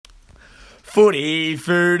Footy,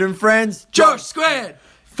 food and friends. Josh Squared.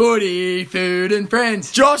 Footy, food and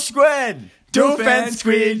friends. Josh Squared. Doof and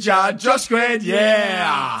Squid Jar. Josh Squared,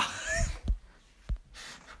 yeah.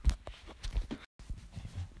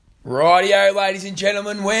 Rightio, ladies and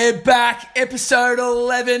gentlemen, we're back. Episode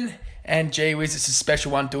 11. And gee whiz, it's a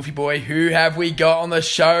special one, Doofy boy. Who have we got on the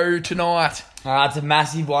show tonight? It's a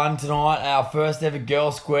massive one tonight. Our first ever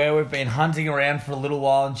girl square. We've been hunting around for a little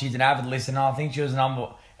while, and she's an avid listener. I think she was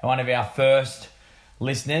one of our first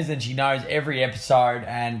listeners, and she knows every episode.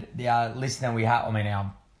 And the listener we have,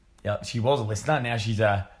 she was a listener. Now she's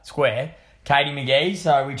a square. Katie McGee.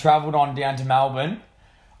 So we travelled on down to Melbourne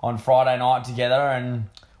on Friday night together, and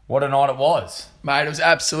what a night it was. Mate, it was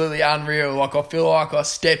absolutely unreal. Like, I feel like I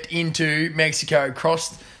stepped into Mexico,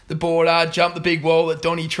 crossed the border, jumped the big wall that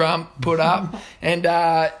Donnie Trump put up, and,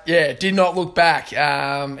 did not look back.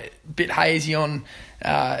 A bit hazy on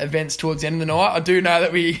events towards the end of the night. I do know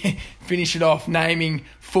that we finished it off naming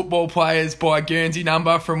football players by Guernsey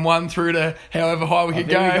number from 1 through to however high we could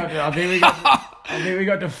go. I think we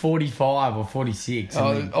got to 45 or 46.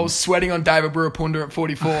 I was sweating on David Burapunda at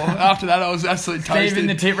 44. After that, I was absolutely toasted. Stephen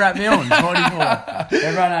the Tip Rat Milne, 44.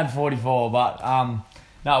 Everyone had 44, but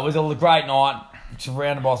no, it was a great night.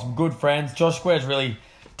 Surrounded by some good friends. Josh Square's really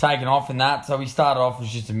taken off in that. So we started off with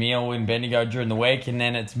just a meal in Bendigo during the week, and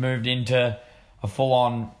then it's moved into a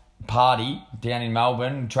full-on party down in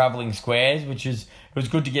Melbourne, travelling squares, it was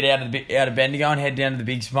good to get out of Bendigo and head down to the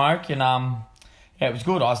Big Smoke, and it was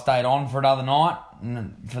good. I stayed on for another night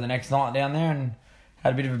and for the next night down there and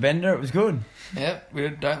had a bit of a bender. It was good. Yeah, we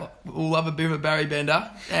all love a bit of a Barry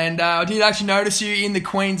bender. And I did actually notice you in the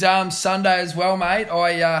Queen's Arms Sunday as well, mate.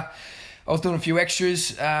 I was doing a few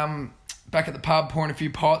extras back at the pub, pouring a few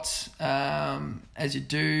pots, as you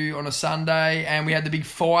do on a Sunday. And we had the big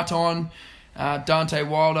fight on. Dante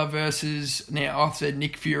Wilder versus, now I said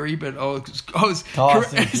Nick Fury, but I was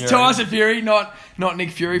Tyson Fury, not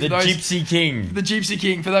Nick Fury. The Gypsy King. The Gypsy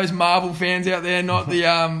King, for those Marvel fans out there, not the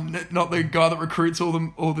guy that recruits all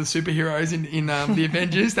the superheroes in the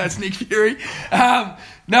Avengers. That's Nick Fury. The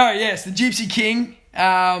Gypsy King.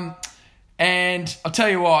 And I'll tell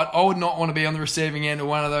you what, I would not want to be on the receiving end of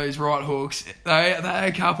one of those right hooks. They're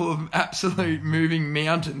a couple of absolute moving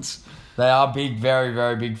mountains. They are big, very,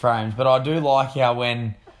 very big frames. But I do like how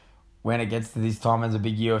when it gets to this time as a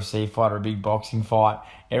big UFC fight or a big boxing fight,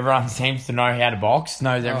 everyone seems to know how to box,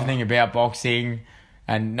 knows everything about boxing,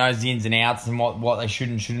 and knows the ins and outs and what they should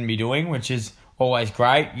and shouldn't be doing, which is always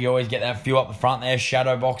great. You always get that few up the front there,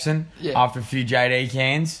 shadow boxing, after a few JD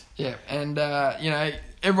cans. Yeah, and,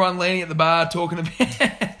 everyone leaning at the bar talking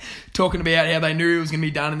about how they knew it was going to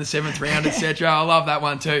be done in the 7th round, etc. I love that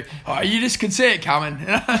one too. Oh, you just could see it coming.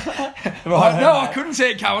 I couldn't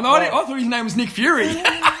see it coming. I thought his name was Nick Fury.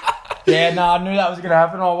 I knew that was going to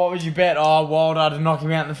happen. Oh, what would you bet? Oh, Wilder to knock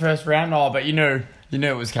him out in the first round. Oh, but you knew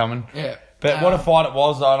it was coming. Yeah. But what a fight it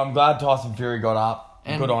was, though, and I'm glad Tyson Fury got up.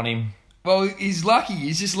 Good on him. Well, he's lucky.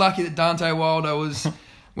 He's just lucky that Dante Wilder was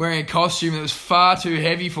wearing a costume that was far too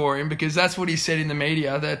heavy for him, because that's what he said in the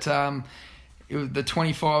media, that it was the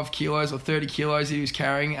 25 kilos or 30 kilos he was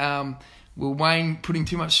carrying were putting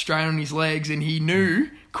too much strain on his legs, and he knew,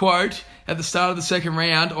 quote, at the start of the second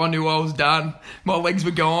round, I knew I was done. My legs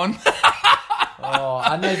were gone.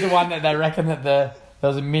 And there's the one that they reckon that there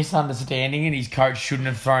was a misunderstanding and his coach shouldn't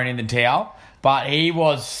have thrown in the towel. But he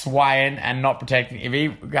was swaying and not protecting. If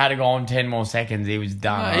he had to go on 10 more seconds, he was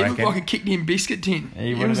done. He looked like a kicked in biscuit tin.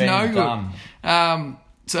 He was no good. Done.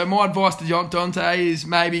 So my advice to Dante is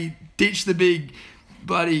maybe ditch the big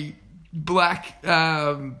bloody black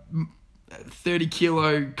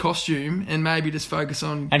 30-kilo costume and maybe just focus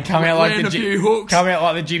on and come out like a few hooks. Come out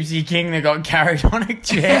like the Gypsy King that got carried on a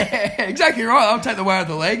chair. Yeah, exactly right. I'll take the way of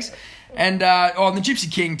the legs. And on the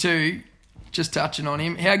Gypsy King too. Just touching on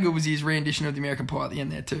him, how good was his rendition of the American Pie at the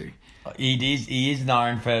end there too? He is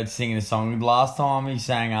known for singing the song. Last time he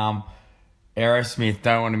sang Aerosmith,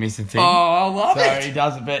 Don't Want to Miss a Thing. Oh, I love it. So he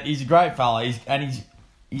does it, but he's a great fella. He's Do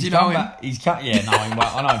you know him? Know him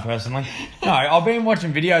well. I know him personally. No, I've been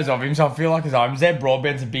watching videos of him, so I feel like it's home. Zed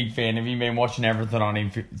Broadbent's a big fan of him. Been watching everything on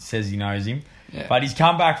him. Says he knows him. Yeah. But he's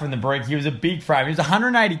come back from the brink. He was a big frame. He was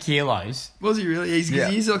 180 kilos. Was he really?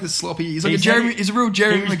 He's like a sloppy. He's like he's a real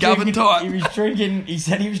Jeremy McGovern type. He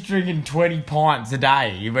said he was drinking 20 pints a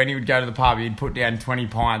day. When he would go to the pub, he'd put down 20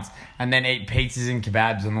 pints and then eat pizzas and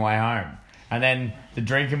kebabs on the way home. And then the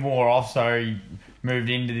drinking wore off, so he moved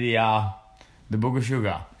into the The booger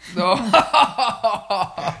sugar.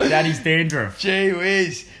 Oh, Daddy's dandruff. gee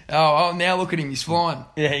whiz. Oh, now look at him. He's flying.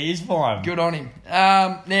 Yeah, he is fine. Good on him.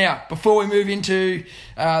 Now, before we move into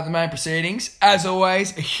the main proceedings, as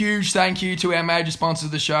always, a huge thank you to our major sponsors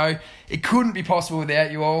of the show. It couldn't be possible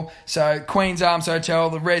without you all. So, Queen's Arms Hotel,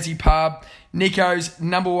 the Resi Pub, Nico's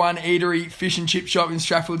 #1 eatery, fish and chip shop in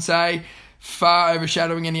Stratford Say, far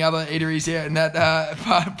overshadowing any other eateries out in that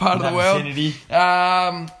part of the world. Vicinity.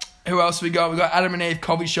 Who else we got? We got Adam and Eve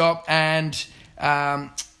Coffee Shop and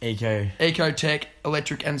Ecotech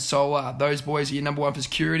Electric and Solar. Those boys are your #1 for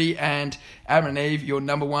security, and Adam and Eve, your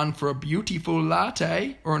 #1 for a beautiful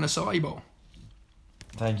latte or an acai bowl.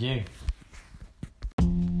 Thank you.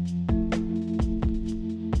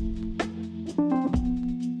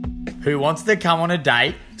 Who wants to come on a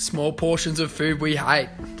date? Small portions of food we hate.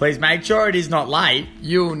 Please make sure it is not late.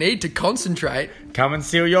 You'll need to concentrate Come and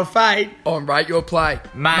seal your fate, on Rate Your Plate.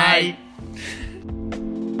 mate.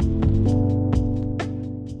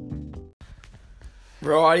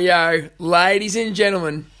 Rightio, ladies and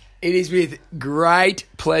gentlemen, it is with great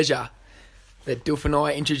pleasure that Duff and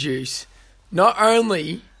I introduce not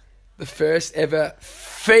only the first ever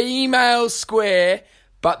female square,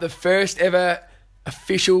 but the first ever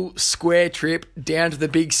official square trip down to the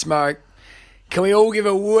Big Smoke. Can we all give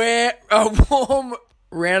a warm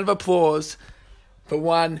round of applause for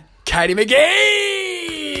one Katie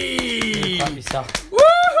McGee? Clap yourself. Woohoo!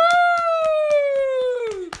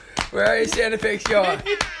 Where are your sound effects guy?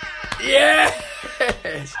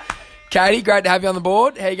 Yes! Katie, great to have you on the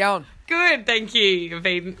board. How you going? Good, thank you. I've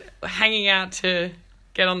been hanging out to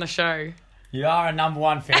get on the show. You are a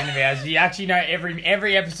 #1 fan of ours. You actually know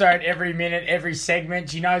every episode, every minute, every segment.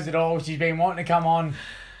 She knows it all. She's been wanting to come on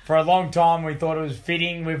for a long time. We thought it was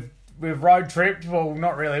fitting. We've road tripped. Well,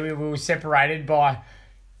 not really. We were separated by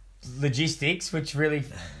logistics, which really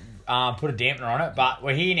put a dampener on it. But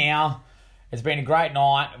we're here now. It's been a great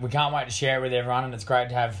night. We can't wait to share it with everyone, and it's great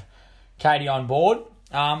to have Katie on board.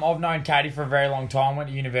 I've known Katie for a very long time. Went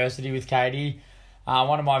to university with Katie.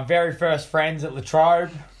 One of my very first friends at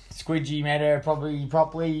Latrobe. Squidgy met her probably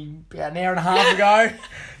about an hour and a half ago.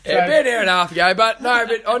 Yeah, about an hour and a half ago. But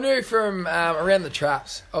I knew from around the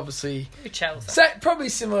traps, obviously. Chelsea. So, probably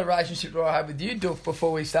similar relationship to what I had with you, Duff,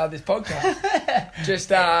 before we started this podcast. Just,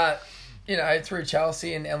 through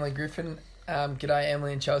Chelsea and Emily Griffin. G'day,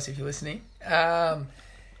 Emily and Chelsea, if you're listening.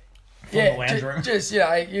 the lounge room.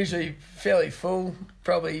 Usually fairly full,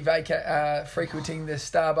 probably frequenting the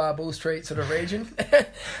Starbar Bull Street sort of region.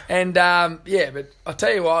 And, but I'll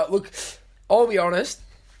tell you what, look, I'll be honest,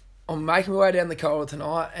 I'm making my way down the corridor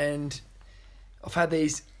tonight and I've had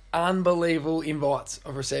these unbelievable invites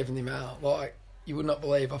I've received in the mail. Like, you would not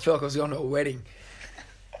believe. I feel like I was going to a wedding.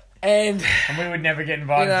 And we would never get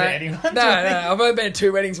invited to anyone. No, I've only been to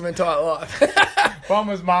 2 weddings in my entire life. One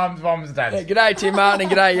was mum's, one was dad's. Yeah, g'day Tim Martin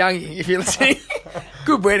and g'day Youngie, if you're listening.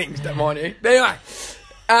 Good weddings, don't mind you. But anyway,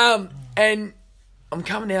 and I'm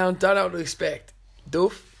coming down, don't know what to expect.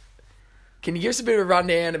 Duff, can you give us a bit of a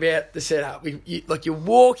rundown about the setup? You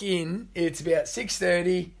walk in, it's about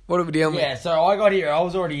 6:30. What are we dealing with? Yeah, so I got here, I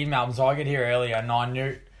was already in Melbourne, so I got here earlier and I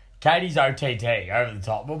knew Katie's OTT over the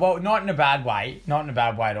top. Well, not in a bad way. Not in a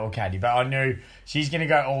bad way at all, Katie. But I knew she's going to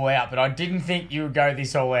go all out. But I didn't think you would go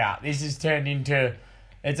this all out. This has turned into...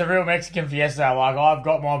 It's a real Mexican fiesta. Like, I've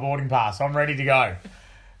got my boarding pass. I'm ready to go.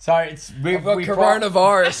 So it's... I've got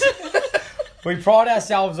coronavirus. We pride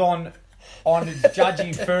ourselves on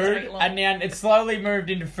judging food. And now it's slowly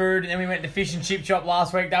moved into food. And then we went to fish and chip shop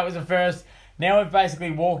last week. That was the first. Now we've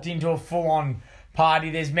basically walked into a full-on... party.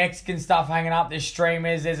 There's Mexican stuff hanging up. There's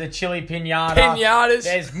streamers. There's a chili pinata. Pinatas.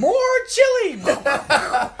 There's more chili.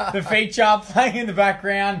 The feature playing in the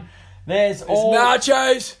background. There's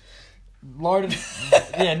nachos. Loaded.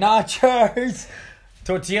 Nachos.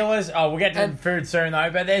 Tortillas. Oh, we'll get to the food soon though.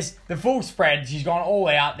 But there's the full spread. She's gone all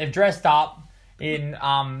out. They've dressed up in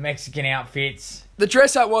Mexican outfits. The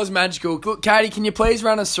dress up was magical. Look, Katie, can you please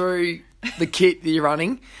run us through the kit that you're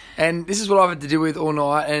running? And this is what I've had to do with all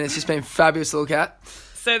night, and it's just been fabulous to look at.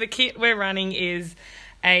 So the kit we're running is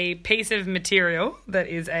a piece of material that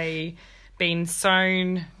is been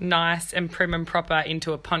sewn nice and prim and proper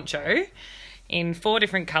into a poncho in 4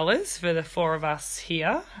 different colours for the 4 of us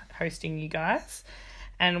here hosting you guys.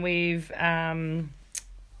 And we've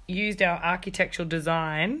used our architectural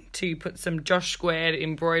design to put some Josh Squared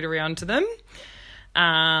embroidery onto them.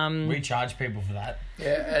 We charge people for that.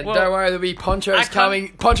 Yeah, and don't worry, there'll be ponchos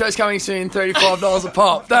coming. Ponchos coming soon, $35 a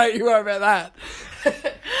pop. Don't you worry about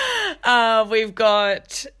that. We've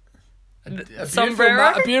got a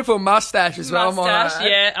sombrero, a beautiful mustache as well.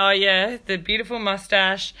 Yeah, the beautiful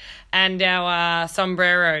mustache, and our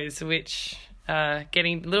sombreros, which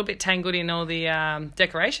getting a little bit tangled in all the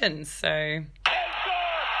decorations. So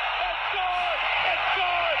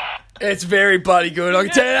It's very bloody good, I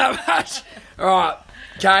can tell you that much. All right,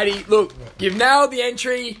 Katie, look, you've nailed the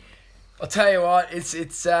entry. I'll tell you what, it's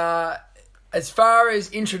as far as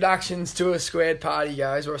introductions to a squared party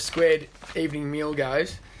goes, or a squared evening meal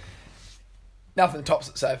goes, nothing tops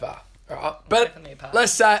it so far. All right, but Definitely a pass.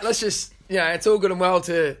 let's just, it's all good and well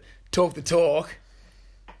to talk the talk.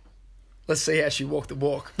 Let's see how she walked the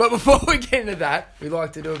walk. But before we get into that, we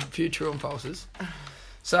like to do a few true and falses.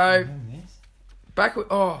 So,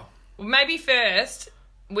 maybe first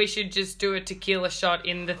we should just do a tequila shot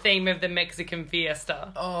in the theme of the Mexican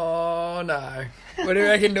fiesta. Oh no. What do you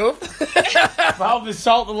reckon, Doof? Well, the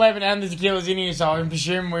salt, the lemon, and the tequila's in here, so I'm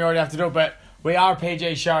presuming we already have to do it. But we are a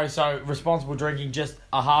PG show, so responsible drinking, just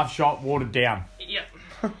a half shot watered down. Yep.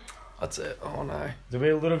 That's it. Oh no. There'll be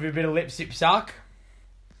a little bit of lip sip suck.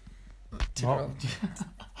 Tip it on.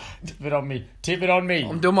 Tip it on me. Tip it on me.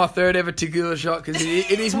 I'm doing my third ever tequila shot because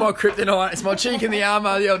it is my kryptonite. It's my cheek in the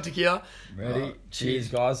armour, the old tequila. Ready? Cheers,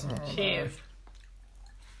 guys. Cheers.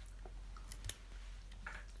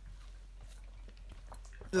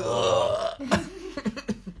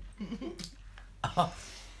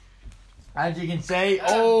 As you can see,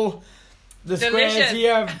 all the Delicious. squares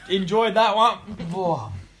here have enjoyed that one.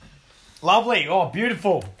 Oh, lovely. Oh,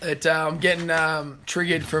 beautiful. I'm getting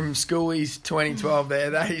triggered from Schoolies 2012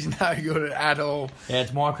 there. That is no good at all. Yeah,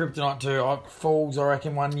 it's my kryptonite too. Falls, I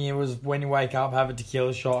reckon, one year was when you wake up, have a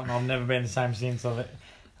tequila shot, and I've never been the same since of it.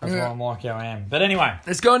 That's why I'm like how I am. But anyway.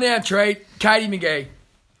 Let's go now, treat. Katie McGee.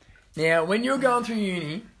 Now, when you were going through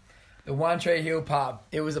uni, the One Tree Hill pub,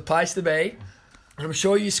 it was a place to be. And I'm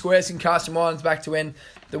sure you squares can cast your minds back to when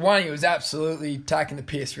the one was absolutely taking the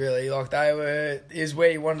piss, really. Like, is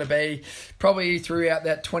where you wanted to be, probably throughout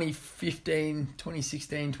that 2015,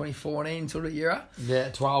 2016, 2014 sort of era. Yeah,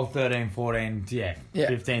 12, 13, 14, yeah.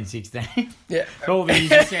 15, 16. Yeah. All the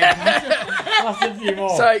years you said. Plus a few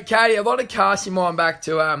more. So, Katie, I'd like to cast your mind back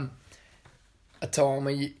to a time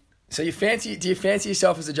where do you fancy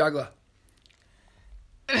yourself as a juggler?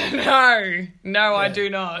 No, I do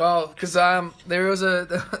not. Well, because there was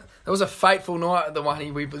a fateful night at the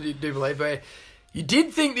one we do believe where you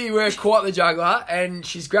did think that you were quite the juggler, and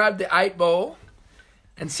she's grabbed the 8 ball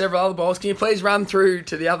and several other balls. Can you please run through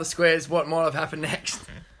to the other squares what might have happened next?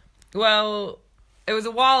 Well, it was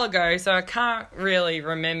a while ago, so I can't really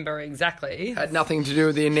remember exactly. Had nothing to do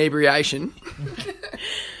with the inebriation.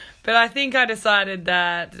 But I think I decided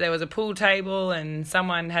that there was a pool table and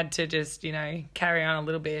someone had to just, carry on a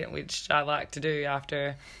little bit, which I like to do after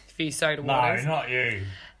a few soda waters. No, not you.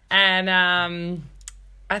 And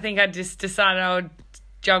I think I just decided I would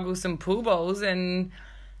juggle some pool balls, and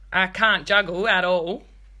I can't juggle at all.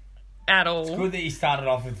 At all. It's good that you started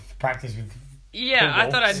off with practice with Yeah, pool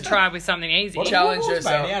I thought balls. I'd try with something easy. What Challenge balls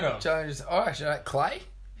yourself. made out of? Clay?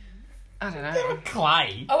 I don't know.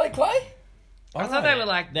 Clay. I like clay. I thought they were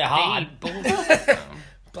like They're hard. balls.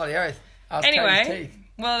 Bloody oath. Ask Anyway. Katie's teeth.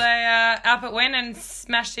 Well, they up it went and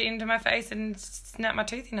smashed it into my face and snapped my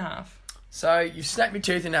tooth in half. So you snapped your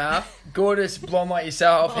tooth in half. Gorgeous, blonde like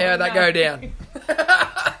yourself. Oh, How'd that no. go down?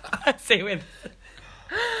 Let's see when.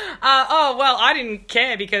 Well, I didn't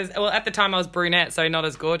care because, at the time I was brunette, so not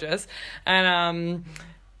as gorgeous. And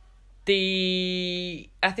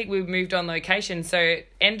I think we moved on location, so I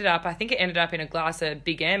think it ended up in a glass of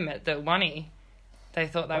Big M at the Oney. They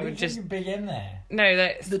thought they would just... Big M there.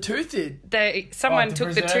 No, The tooth did. someone to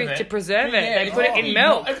took the preserve tooth it. to preserve it. Yeah, They put it in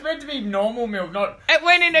milk. It's meant to be normal milk, not... It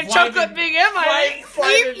went in a chocolate Big M, I think.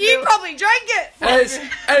 flavoured You milk. probably drank it.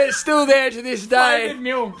 And it's still there to this day. Flavoured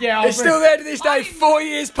milk, yeah. It's still there to this day, 4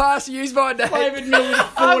 years past the use-by date. Flavoured milk with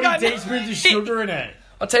 40 teaspoons of sugar in it.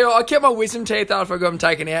 I'll tell you what, I kept my wisdom teeth after I got them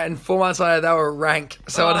taken out, and 4 months later they were rank.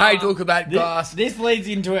 So I'd hate to look at that glass. This leads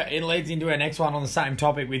into it. It leads into our next one on the same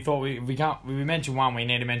topic. We thought we mentioned one. We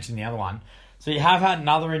need to mention the other one. So you have had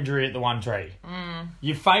another injury at the One Tree.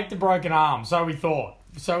 You faked a broken arm. So we thought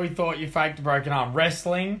you faked a broken arm.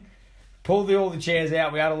 Wrestling. Pulled all the chairs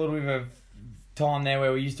out. We had a little bit of time there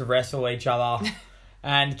where we used to wrestle each other.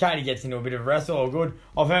 And Katie gets into a bit of a wrestle. All good.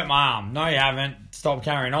 I've hurt my arm. No, you haven't. Stop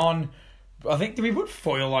carrying on. I think, did we put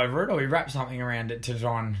foil over it or we wrap something around it to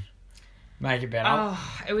try and make it better?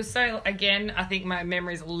 Oh, it was so, again, I think my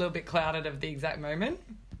memory's a little bit clouded of the exact moment.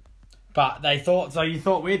 But we thought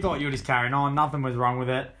you were just carrying on. Nothing was wrong with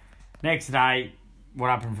it. Next day, what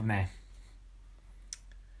happened from there?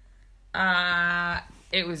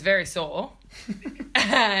 It was very sore.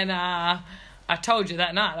 And I told you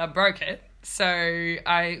that night I broke it. So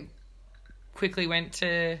I quickly went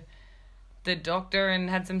to the doctor and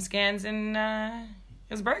had some scans, and it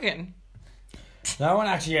was broken. No one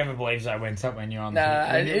actually ever believes that when you're on.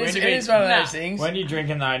 It is one of those things. When you're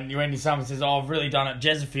drinking though, when someone says, "Oh, I've really done it,"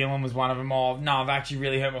 Jezza Phelan was one of them. "Oh, no, I've actually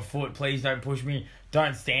really hurt my foot. Please don't push me.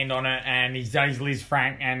 Don't stand on it." And he's done his Liz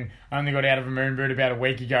Frank and only got out of a moon boot about a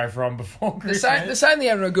week ago from before Christmas. The same thing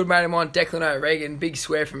happened to a good mate of mine, Declan O'Regan, big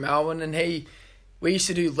swear from Melbourne, and we used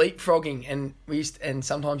to do leapfrogging, and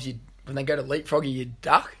sometimes when they go to leapfrogging, you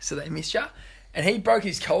duck so they miss you. And he broke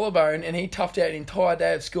his collarbone and he toughed out an entire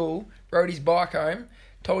day of school, rode his bike home,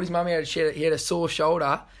 told his mum he had a sore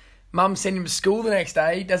shoulder. Mum sent him to school the next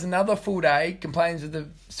day, does another full day, complains of the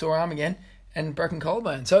sore arm again, and broken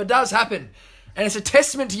collarbone. So it does happen. And it's a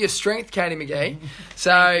testament to your strength, Katie McGee.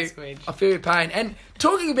 So I feel your pain. And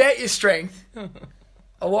talking about your strength,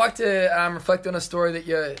 I like to reflect on a story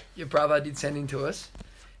that your brother did send in to us.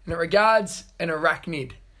 And it regards an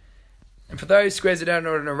arachnid. And for those squares that don't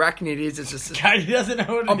know what an arachnid is, it's just... Katie doesn't know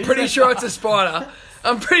what it is. I'm pretty sure it's a spider.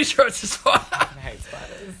 I hate spiders.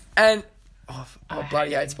 And I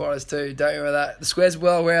bloody hate spiders too. Don't worry about that. The square's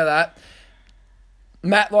well aware of that.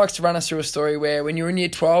 Matt likes to run us through a story where when you were in year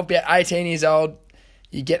 12, about 18 years old,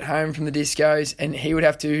 you get home from the discos and he would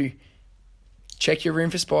have to check your room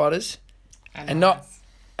for spiders. And mice.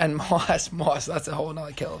 That's a whole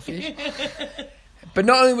nother kettle of fish. But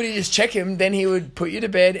not only would he just check him, then he would put you to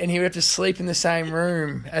bed and he would have to sleep in the same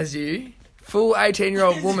room as you. Full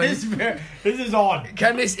 18-year-old woman. This is odd.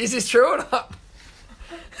 Is this true or not?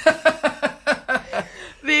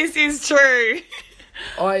 This is true.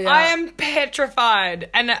 I am petrified.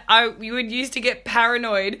 And you would used to get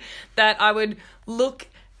paranoid that I would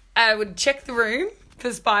check the room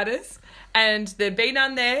for spiders and there'd be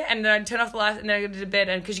none there, and then I'd turn off the lights and then I'd go to bed,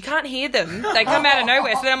 and because you can't hear them, they come out of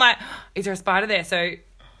nowhere. So then I'm like, is there a spider there? So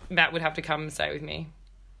Matt would have to come and stay with me.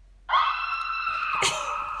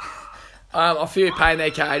 I feel your pain there,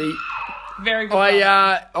 Katie. Very good.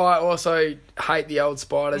 I also hate the old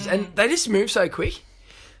spiders, and they just move so quick.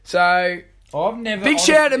 So I've never... Big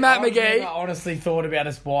shout out to Matt I've McGee. never honestly thought about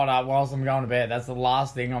a spider whilst I'm going to bed. That's the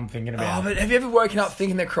last thing I'm thinking about. Oh, but have you ever woken up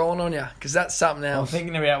thinking they're crawling on you? Because that's something I'm else.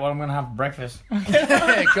 thinking about what I'm going to have for breakfast.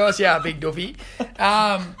 Of course, yeah, big Duffy. Big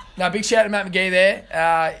shout out to Matt McGee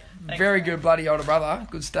there. Very good bloody older brother.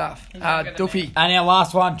 Good stuff. Duffy. And our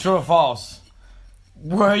last one, true or false?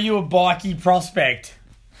 Were you a bikie prospect?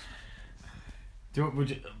 Do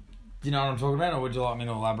you know what I'm talking about, or would you like me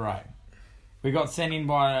to elaborate? We got sent in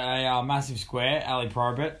by a massive square, Ali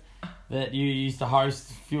Probert, that you used to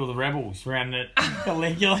host a few of the Rebels around at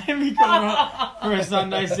Caligula for a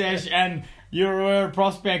Sunday sesh, and you were a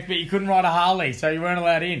prospect, but you couldn't ride a Harley, so you weren't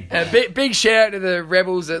allowed in. Big shout out to the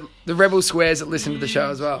Rebel squares that listen to the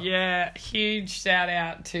show as well. Yeah, huge shout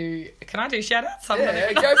out to... Can I do shout outs?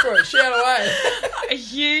 Yeah, go for it. Shout away. A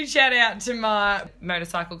huge shout out to my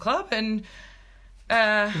motorcycle club, and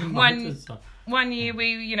one year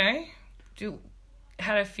we,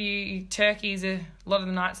 had a few turkeys a lot of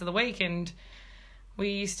the nights of the week, and we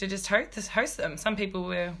used to just host them. Some people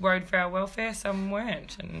were worried for our welfare, some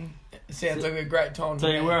weren't. And sounds like a great time. So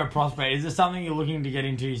you were a prospect. Is this something you're looking to get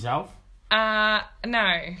into yourself? No.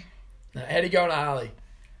 How'd you go on a Harley?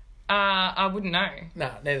 I wouldn't know. No,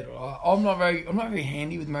 neither do I. I'm not very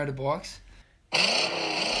handy with motorbikes.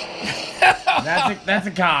 That's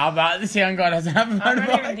a car, but this young guy doesn't have a motorbike. I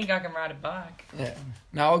don't even think I can ride a bike. Yeah.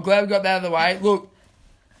 No, I'm glad we got that out of the way. Look,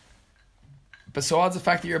 besides the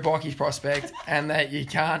fact that you're a bikie prospect and that you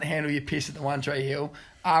can't handle your piss at the One Tree Hill,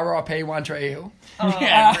 R.I.P. One Tree Hill.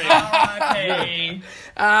 R.I.P.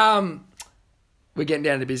 We're getting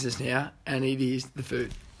down to business now, and it is the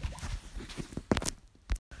food.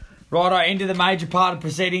 Righto, into the major part of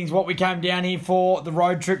proceedings. What we came down here for, the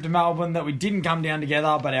road trip to Melbourne that we didn't come down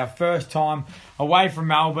together, but our first time away from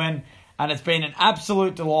Melbourne, and it's been an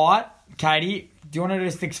absolute delight. Katie, do you want to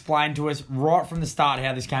just explain to us right from the start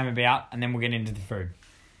how this came about, and then we'll get into the food?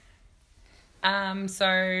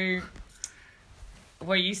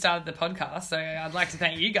 You started the podcast, so I'd like to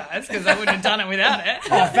thank you guys, because I wouldn't have done it without it.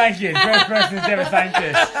 Oh, thank you. First person who's ever thanked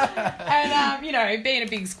us. And, being a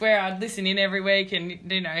big square, I'd listen in every week, and,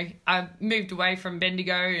 I moved away from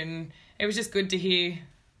Bendigo, and it was just good to hear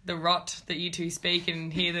the rot that you two speak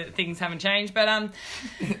and hear that things haven't changed. But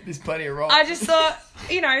there's plenty of rot. I just thought,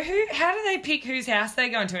 how do they pick whose house they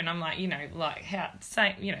go into? And I'm like,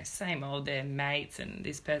 same old, they're mates, and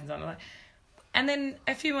this person's on like. And then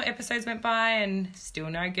a few more episodes went by and still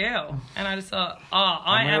no girl. And I just thought,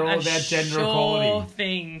 I am a sure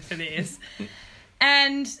thing for this.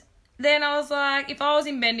 And then I was like, if I was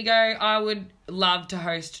in Bendigo, I would love to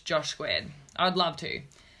host Josh Squared. I'd love to.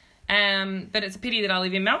 But it's a pity that I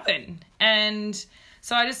live in Melbourne. And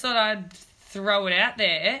so I just thought I'd throw it out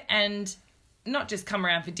there and not just come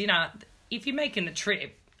around for dinner. if you're making the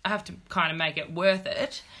trip, I have to kind of make it worth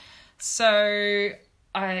it. So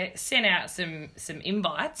I sent out some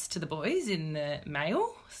invites to the boys in the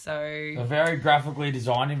mail. So A very graphically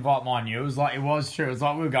designed invite, mind you. It was true. It was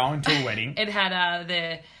like we were going to a wedding. it had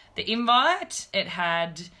the invite. It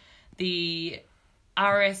had the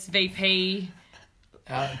RSVP,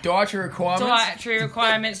 Dietary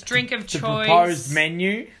requirements, drink of The choice, proposed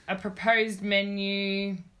menu. a proposed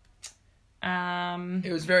menu,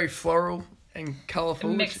 It was very floral and colourful.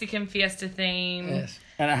 Mexican fiesta theme. Yes.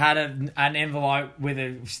 And it had an envelope with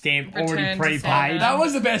a stamp Return already to prepaid. sender. That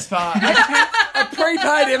was the best part. A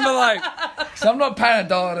prepaid envelope. So I'm not paying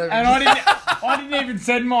 $1 to And I didn't even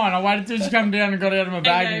send mine. I waited till she come down and got it out of my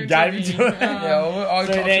bag and gave it to her. Yeah, well, I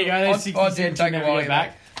So there you go, there's 60 I did cents take you a never while get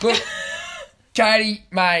back. Look, Katie,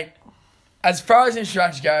 mate, as far as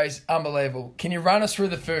instruction goes, unbelievable. Can you run us through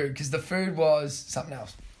the food? Because the food was something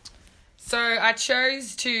else. So I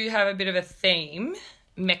chose to have a bit of a theme,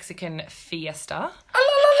 Mexican fiesta.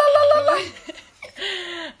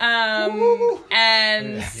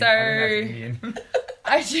 And so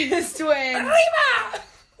I just went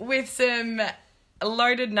with some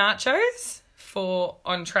loaded nachos for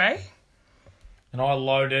entree. And I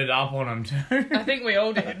loaded up on them too. I think we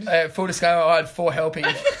all did. Full disclaimer, I had 4 helpings.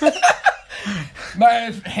 May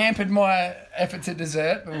have hampered my effort to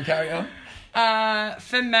dessert, but we'll carry on.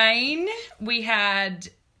 For main, we had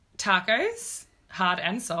tacos, hard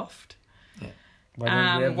and soft.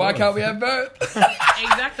 Why can't we have both?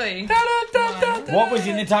 Exactly. What was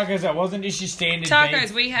in the tacos? That wasn't just your standard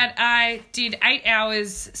Tacos, beef. I did 8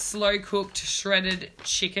 hours slow cooked shredded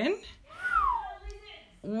chicken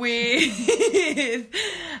with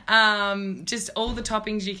just all the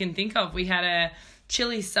toppings you can think of. We had a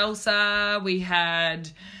chili salsa, we had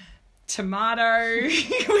tomato,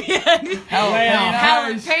 we had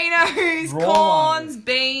jalapenos, Raw corns, There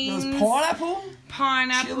beans, was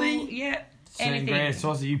pineapple, chili. yeah, Sangria anything.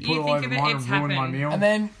 sauce that you put You all think over of it, mine it's and ruined my happened. meal. And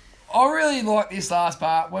then I really like this last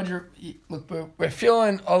part. Look, we're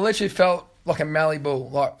feeling. I literally felt like a Mallee bull,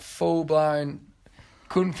 like full blown.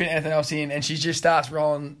 Couldn't fit anything else in, and she just starts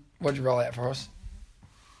rolling. What'd you roll out for us?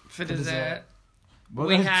 For dessert. well,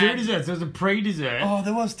 we there's had- 2 desserts. There was a pre-dessert. Oh,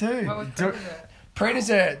 there was 2. What was Do- dessert?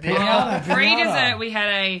 Pre-dessert. Pre-dessert, we had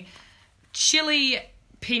a chili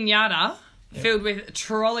pinata filled with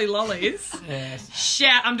trolley lollies. Yes.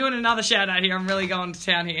 I'm doing another shout out here. I'm really going to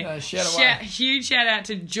town here. Shout away. Huge shout out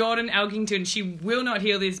to Jordan Elkington. She will not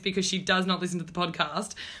hear this because she does not listen to the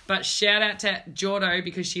podcast. But shout out to Jordo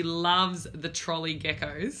because she loves the trolley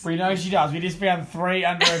geckos. We know she does. We just found 3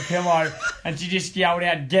 under her pillow and she just yelled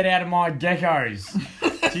out, "Get out of my geckos."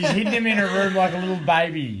 She's hidden them in her room like a little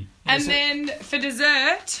baby. And then for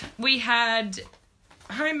dessert, we had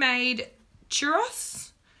homemade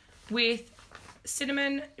churros with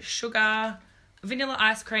cinnamon, sugar, vanilla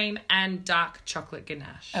ice cream, and dark chocolate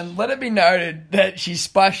ganache. And let it be noted that she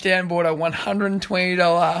splashed down bought a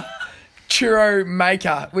 $120 churro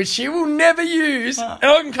maker, which she will never use. And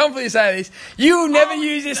I can confidently say this: you will never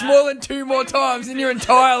use this more than 2 more times in your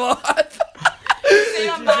entire life. You'll see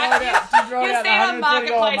it on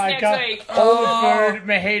Marketplace next week. All the food,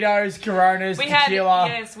 mojitos, Coronas, We had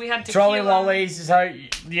tequila, we had tequila. trolley lollies. So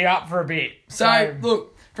you're up for a bit. So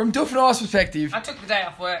look, from Duff and I's perspective, I took the day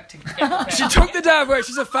off work to get prepared. she took the day of work.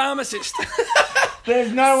 She's a pharmacist.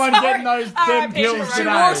 there's no one getting those them R.I.P. pills She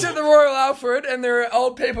today. works at the Royal Alfred, and there are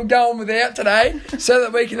old people going without today, so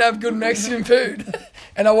that we can have good Mexican food,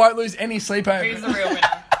 and I won't lose any sleep over Who's it. the real winner?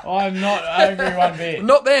 I'm not angry one bit.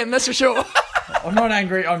 Not them, that's for sure. I'm not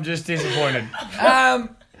angry. I'm just disappointed.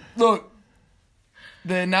 Look,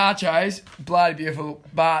 the nachos, bloody beautiful,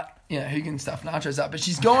 but you know who can stuff nachos up? But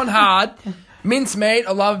she's gone hard. Mince meat,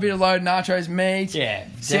 I love a bit of loaded nachos. Meat, Yeah,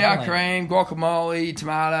 sour definitely. cream, guacamole,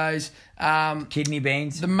 tomatoes. Kidney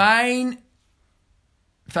beans. The main,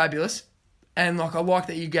 fabulous, and like I like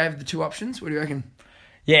that you gave the 2 options. What do you reckon?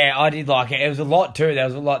 Yeah, I did like it. It was a lot too. There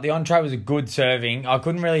was a lot. The entree was a good serving. I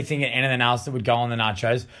couldn't really think of anything else that would go on the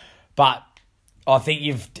nachos, but I think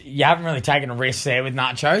you haven't really taken a risk there with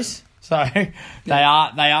nachos. So they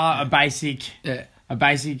are a basic Yeah. thing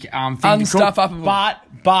to Unstuff cook. upable.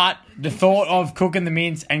 But the thought of cooking the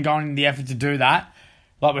mince and going to the effort to do that,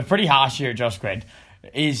 like we're pretty harsh here at Josh Squid,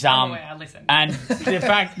 is aware, listen. and the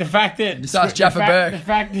fact that Just ask Jaffa Burke. the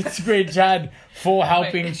fact that Squidge had 4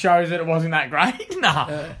 helpings shows that it wasn't that great. Nah,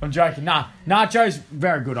 I'm joking. Nah, nachos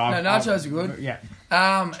very good. No, nachos are good. Yeah.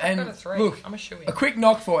 And Got a 3. look, I'm a shoo-in. a quick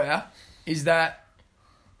knock for you is that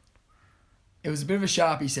it was a bit of a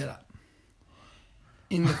Sharpie setup.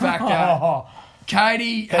 In the fact that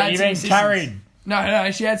Katie had you some been assistance. carried.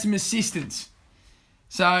 No, she had some assistance.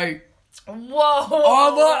 So I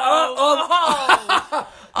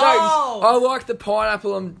like the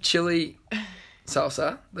pineapple and chili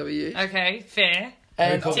salsa that we use. Okay, fair.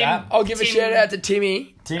 And Who cooked that? I'll give a shout out to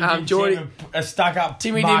Timmy. Geordie. a stuck-up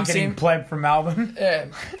Timmy marketing Dim Sim. pleb from Melbourne.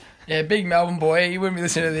 Yeah, big Melbourne boy. He wouldn't be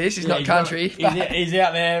listening to this. He's not country. He's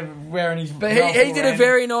out there wearing his... But he did a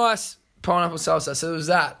very nice pineapple salsa, so there was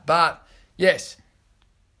that. But, yes,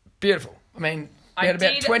 beautiful. I mean, we had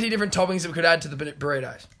about 20 different toppings that we could add to the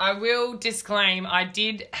burritos. I will disclaim, I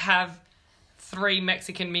did have 3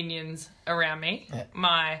 Mexican minions around me. Yeah.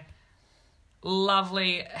 My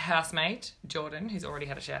lovely housemate, Jordan, who's already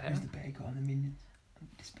had a shout out. the bad guy on the Minions?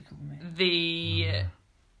 Despicable Me. The...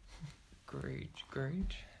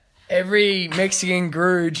 Grooge? Every Mexican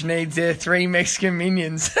Grooge needs their 3 Mexican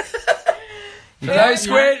minions. For those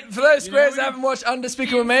squares that haven't watched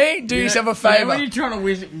Undespicable Me, do yourself a favour. when you're trying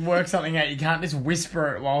to work something out, you can't just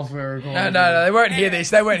whisper it whilst we're recording. No, they won't hear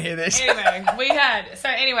this. They won't hear this.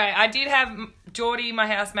 Anyway, I did have Geordie, my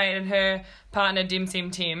housemate, and her partner, Dim Sim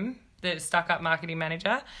Tim, the stuck-up marketing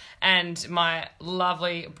manager, and my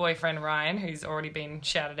lovely boyfriend, Ryan, who's already been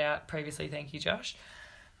shouted out previously. Thank you, Josh.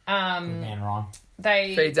 Man, Ryan.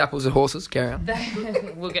 Feeds apples and horses. Carry on.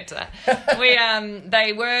 We'll get to that.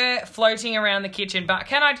 They were floating around the kitchen, but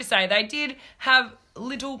can I just say they did have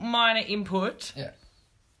little minor input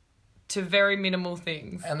to very minimal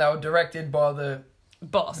things. And they were directed by the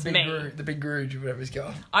Boss, big me. the big Grooge, or whatever it's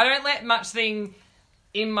called. I don't let much thing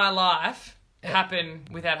in my life happen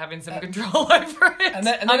without having some control over it. I'm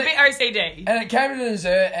a bit OCD. And it came to the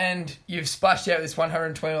dessert, and you've splashed out this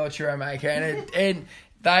 $120 churro maker, and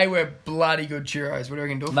they were bloody good churros. What do you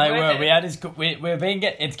reckon, Duff? They were. We had this.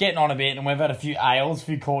 It's getting on a bit, and we've had a few ales, a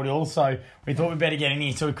few cordials, so we thought we'd better get in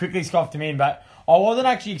here. So we quickly scoffed them in, but I wasn't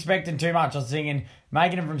actually expecting too much. I was thinking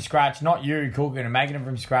making them from scratch, not you cooking them, making them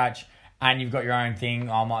from scratch, and you've got your own thing.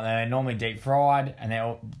 They're normally deep fried, and they're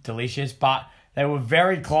all delicious, but they were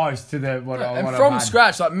very close to the what from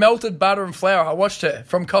scratch, like melted butter and flour. I watched her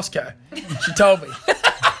from Costco. She told me.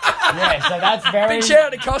 Yeah, so that's very big shout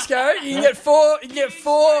out to Costco. You can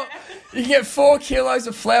get 4 kilos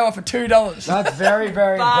of flour for $2. That's very,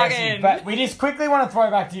 very Bargain. impressive. But we just quickly want to throw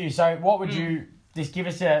back to you. So what would you just give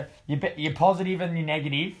us your positive and your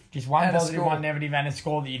negative? Just one And a positive, score. one negative, and a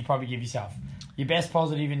score that you'd probably give yourself. Your best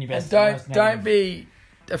positive and your best worst negative. Don't be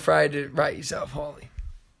afraid to rate yourself highly.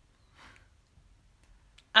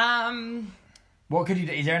 What could you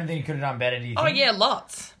do? Is there anything you could have done better, do you think? Oh yeah,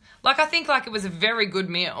 lots. Like I think it was a very good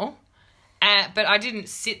meal, but I didn't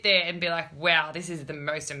sit there and be like, "Wow, this is the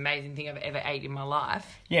most amazing thing I've ever ate in my life."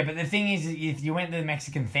 Yeah, but the thing is, if you went to the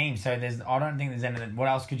Mexican theme, so I don't think there's anything. What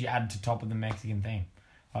else could you add to top of the Mexican theme?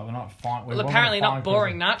 Like we're not fine. Well, apparently not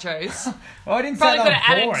boring nachos. Well, I didn't Probably say could that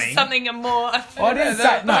have was boring. added something more. I didn't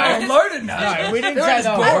say no. Loaded No, we didn't say that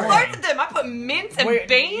I was boring. loaded them. I put mince and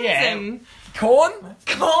beans and Corn?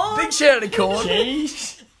 corn. Big shout out to corn.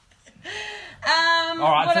 Cheese. All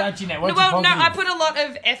right, so that's your net. What's your no, positive? I put a lot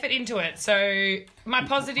of effort into it. So my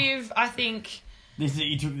positive, I think, This is that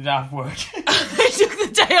you took the day off work. I took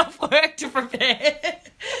the day off work to prepare,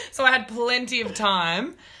 so I had plenty of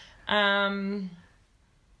time.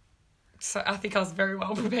 So I think I was very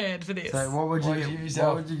well prepared for this. So what would you give yourself?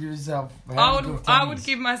 What would you give yourself? I would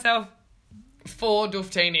give myself 4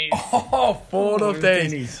 Duftinis. Oh, 4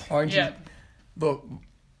 Duftinis. Yeah. Look,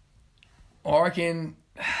 I reckon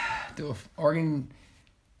the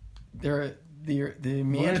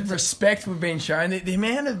amount of respect we've been shown, the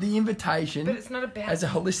amount of the invitation But it's not about as a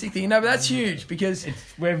holistic thing. No, but that's huge because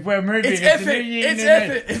We're moving. It's a effort. new year, It's new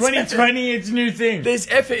effort. me. It's 2020. It's a new thing. there's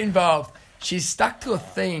effort involved. She's stuck to a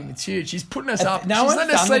theme. It's huge. She's putting us up. no She's one's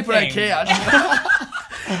letting us done sleep the on her thing. couch.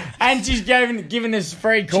 And she's giving us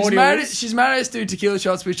free She's cordials. made us do tequila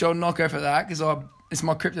shots, which I'll not go for that because it's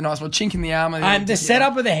my kryptonite. It's my chink in the armour. And the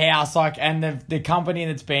setup of the house, and the company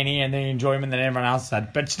that's been here, and the enjoyment that everyone else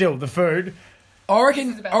had, but still the food. I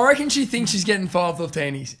reckon she thinks she's getting 5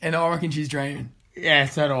 Duftinis, and I reckon she's dreaming. Yeah,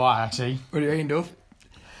 so do I actually. What do you reckon, Duff?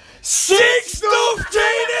 6 Duftinis!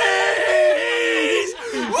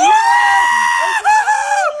 Woo!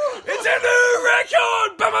 It's a new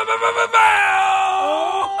record!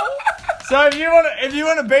 So if you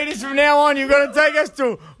want to beat us from now on, you've got to take us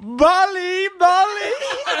to Bali.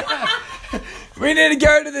 We need to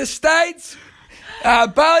go to the States.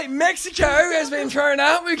 Bali, Mexico has been thrown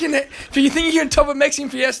up. If you think you can top a Mexican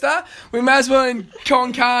fiesta, we may as well in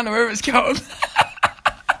Con Can or wherever it's called.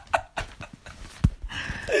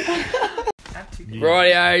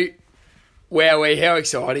 Rightio. Wowee, how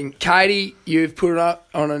exciting. Katie, you've put up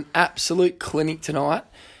on an absolute clinic tonight.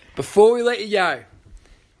 Before we let you go,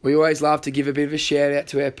 we always love to give a bit of a shout out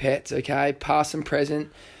to our pets, okay? Past and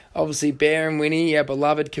present. obviously Bear and Winnie, our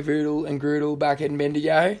beloved Cavoodle and Groodle back in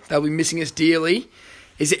Bendigo. They'll be missing us dearly.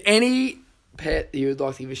 Is there any pet that you would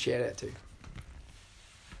like to give a shout out to?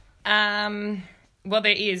 Well,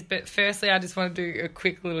 there is, but firstly, I just want to do a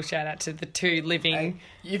quick little shout out to the 2 living. Hey,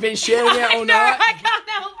 you've been shouting out all night. I can't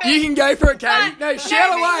help it. You can go for it, Katie. No, shout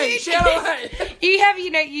but away. you- Shout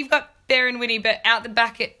away. You've got Bear and Winnie, but out the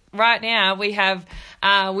back right now we have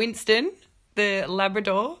Winston, the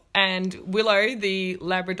Labrador, and Willow, the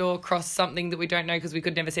Labrador cross something that we don't know because we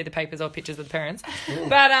could never see the papers or pictures of the parents.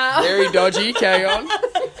 But Very dodgy. Carry on.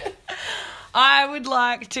 I would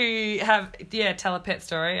like to tell a pet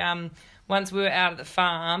story. Once we were out at the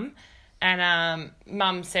farm and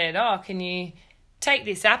Mum said, "Oh, can you take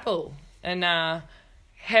this apple and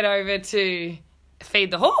head over to feed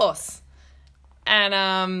the horse?"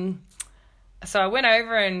 And so I went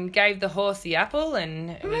over and gave the horse the apple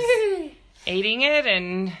and it was eating it,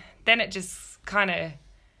 and then it just kind of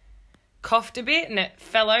coughed a bit and it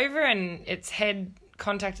fell over and its head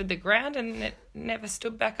contacted the ground and it never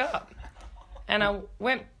stood back up. And I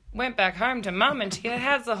went back home to Mum and she goes,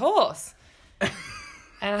 "How's the horse?"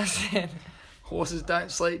 And I said, Horses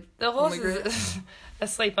don't sleep. "The on horse ground." is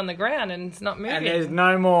asleep on the ground and it's not moving." And there's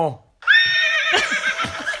no more.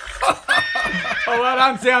 Oh, well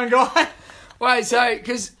done, sound guy. Wait, so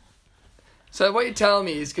what you're telling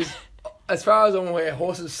me is because, as far as I'm aware,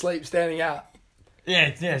 horses sleep standing up.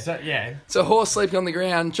 Yeah. So a horse sleeping on the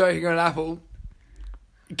ground, choking on an apple,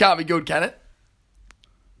 it can't be good, can it?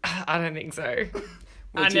 I don't think so. I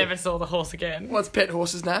What's your- never saw the horse again. What's pet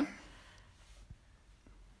horse's name?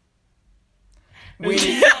 Winnie. Is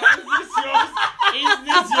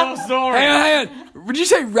this your story? Hang on. Would you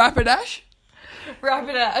say Rapidash?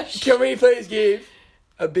 Rapidash. Can we please give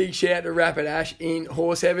a big shout to Rapidash in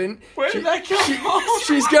horse heaven? Where did that come from?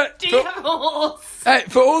 She's got... Do you have a horse? Hey,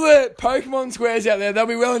 for all the Pokemon squares out there, they'll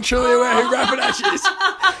be well and truly aware who Rapidash is.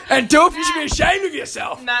 And Dolph, you should be ashamed of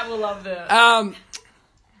yourself. Matt will love that.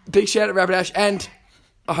 Big shout out to Rapidash, and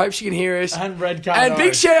I hope she can hear us. And red card. And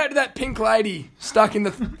big shout out to that pink lady stuck in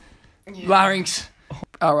the larynx.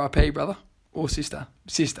 R.I.P. brother or sister.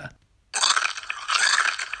 Sister.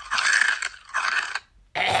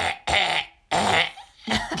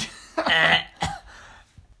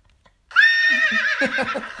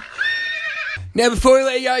 Now, before we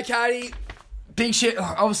let you go, Katie, big shit.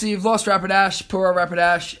 Obviously, you've lost Rapidash, poor old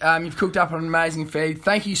Rapidash. You've cooked up an amazing feed.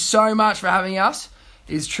 Thank you so much for having us.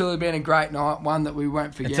 It's truly been a great night, one that we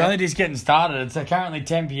won't forget. It's only just getting started. It's currently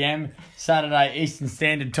 10 p.m. Saturday Eastern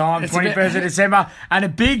Standard Time, It's 21st of December. And a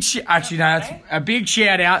big that's a big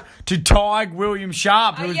shout out to Tig William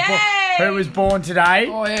Sharp, who who was born today.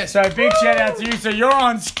 Oh, yes. So big shout out to you. So you're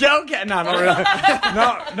on Skelka. No, not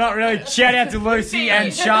really. not really. Shout out to Lucy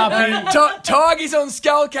and Sharpie. Tiger's on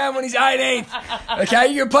Skullcam when he's 18th. Okay,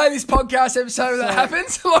 you can play this podcast episode when that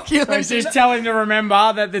happens. Like you So just tell him to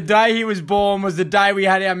remember that the day he was born was the day we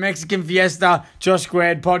had our Mexican Fiesta Josh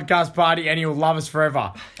Squared podcast party, and he'll love us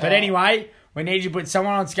forever. But anyway, we need to put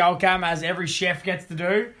someone on Skullcam, as every chef gets to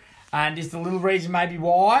do, and just a little reason maybe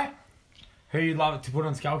why. Who you'd love to put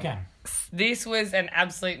on Skullcam? This was an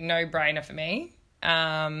absolute no-brainer for me.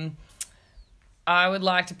 I would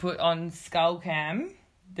like to put on Skullcam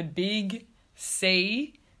the big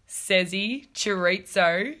C, Sezzy,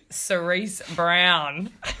 Chorizo, Cerise Brown.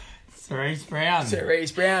 Cerise Brown.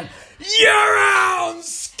 Cerise Brown. You're on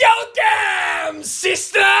Skullcam,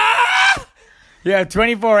 sister! You have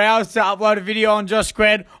 24 hours to upload a video on Josh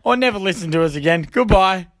Squared or never listen to us again.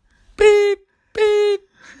 Goodbye. Beep, beep,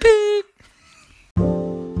 beep.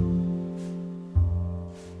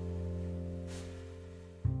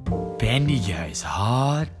 Bendigo's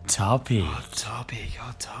Hot Topic.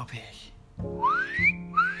 Hot topic.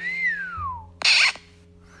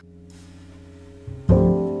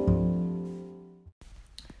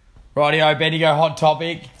 Rightio, Bendigo Hot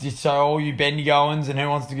Topic. Just so all you Bendigoans and who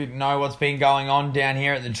wants to know what's been going on down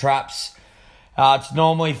here at the traps. It's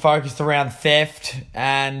normally focused around theft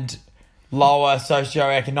and lower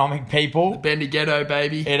socioeconomic people. Bendigo,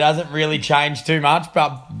 baby. It hasn't really changed too much,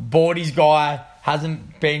 but Bordy's guy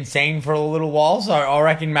hasn't been seen for a little while, so I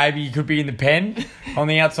reckon maybe he could be in the pen on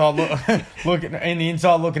the outside, looking in the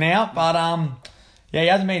inside looking out. But yeah, he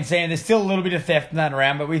hasn't been seen. There's still a little bit of theft in that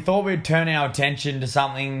around, but we thought we'd turn our attention to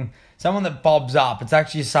someone that bobs up. It's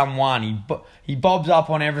actually someone. He bobs up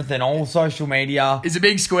on everything, all social media. He's a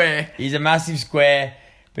big square. He's a massive square.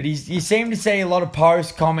 But you seem to see a lot of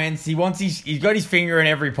posts, comments. He's got his finger in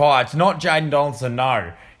every pie. It's not Jaden Donaldson,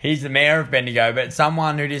 no. He's the mayor of Bendigo, but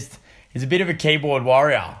someone who just is a bit of a keyboard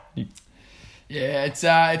warrior. Yeah,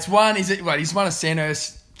 it's one. He's one of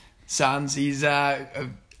Sandhurst's sons. He's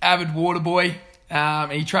an avid water boy.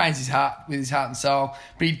 and he trains his heart with his heart and soul.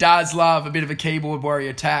 But he does love a bit of a keyboard warrior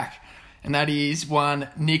attack, and that is one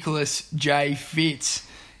Nicholas J. Fitz.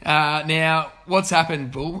 Now, what's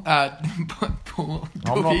happened, Bull? Bull.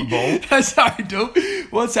 I'm not the Bull. Sorry,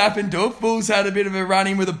 Doof. What's happened, Doof? Bull's had a bit of a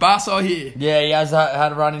run-in with a bus, I hear. Yeah, he has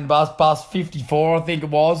had a running bus 54, I think it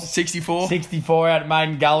was. 64? 64 out at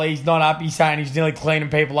Maiden Gully. He's not up. He's saying he's nearly cleaning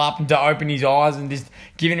people up and to open his eyes and just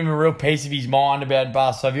giving him a real piece of his mind about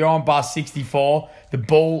bus. So if you're on bus 64, the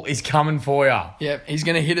Bull is coming for you. Yep, he's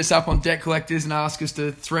going to hit us up on debt collectors and ask us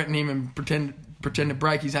to threaten him and pretend to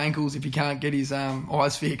break his ankles if he can't get his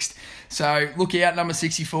eyes fixed. So look out, number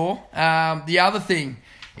 64. The other thing,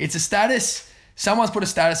 it's a status. Someone's put a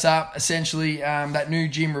status up. Essentially, that new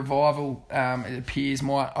gym revival, it appears,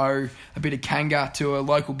 might owe a bit of kanga to a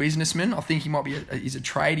local businessman. I think he might be he's a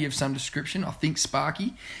tradie of some description. I think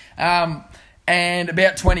Sparky. And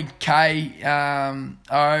about 20k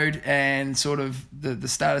owed, and sort of the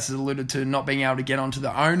status is alluded to not being able to get onto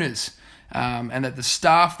the owners. And that the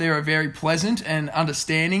staff there are very pleasant and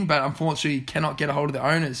understanding, but unfortunately cannot get a hold of the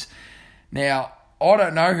owners. Now, I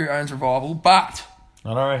don't know who owns Revival, but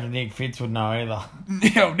I don't reckon Nick Fitz would know either.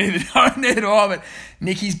 No, neither do I, but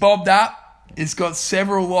Nicky's bobbed up. It's got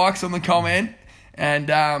several likes on the comment, and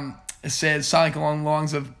it says something along the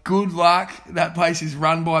lines of, good luck, that place is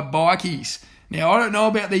run by bikies. Now, I don't know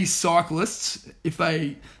about these cyclists, if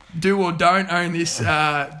they do or don't own this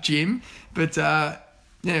gym, but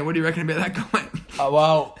yeah, what do you reckon about that comment?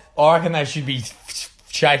 Well, I reckon they should be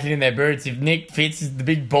shaking in their boots. If Nick Fitz is the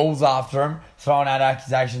big balls after him, throwing out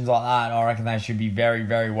accusations like that, I reckon they should be very,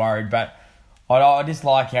 very worried. But I just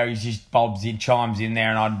like how he just chimes in there,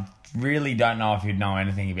 and I really don't know if he'd know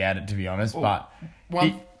anything about it, to be honest. But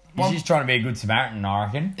he's just trying to be a good Samaritan, I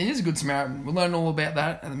reckon. He is a good Samaritan. We'll learn all about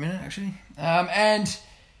that in a minute, actually. And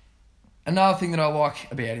another thing that I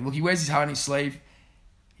like about him, look, he wears his heart on his sleeve.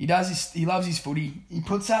 He loves his footy. He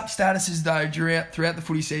puts up statuses, though, throughout the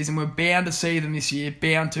footy season. We're bound to see them this year,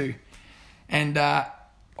 bound to. And I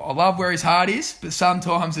love where his heart is, but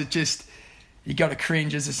sometimes it just, you got to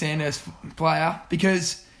cringe as a Sandhurst player,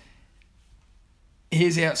 because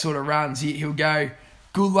here's how it sort of runs. He'll go,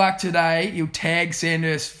 good luck today. He'll tag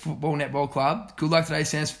Sandhurst Football Netball Club. Good luck today,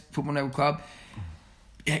 Sandhurst Football Netball Club.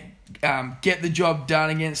 Get the job done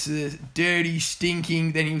against the dirty,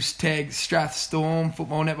 stinking, then he'll tag Strath Storm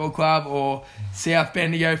Football Netball Club or South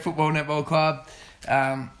Bendigo Football Netball Club.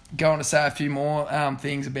 Go on to say a few more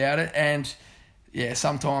things about it, and yeah,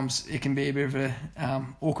 sometimes it can be a bit of a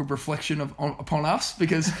awkward reflection upon us,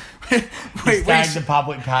 because He's tagged the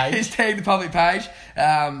public page. He's tagged the public page,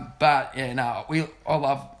 but yeah, no, I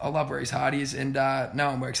love where his heart is, and no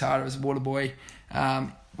one works harder as a water boy.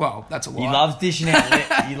 Well, that's a lie. He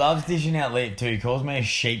loves dishing out lit too. He calls me a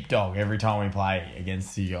sheepdog every time we play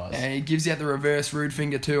against you guys. Yeah, he gives out the reverse rude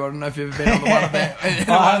finger too. I don't know if you've ever been on the one of that.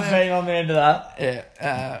 I have been on the end of that.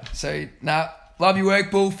 Yeah. Love your work,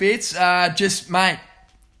 Bull Fitz. Just, mate,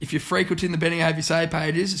 if you're frequenting the Bendigo Have You Say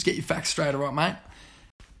pages, just get your facts straight, all right, mate?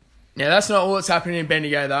 Now, that's not all that's happening in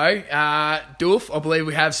Bendigo, though. Doof, I believe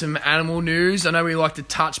we have some animal news. I know we like to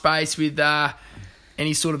touch base with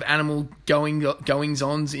any sort of animal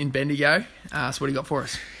goings-ons in Bendigo. So what do you got for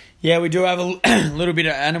us? Yeah, we do have a little bit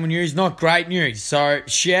of animal news. Not great news. So,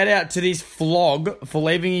 shout out to this flog for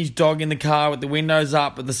leaving his dog in the car with the windows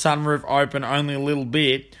up but the sunroof open only a little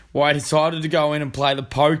bit, while he decided to go in and play the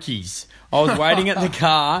pokies. I was waiting at the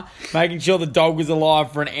car, making sure the dog was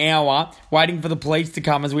alive for an hour, waiting for the police to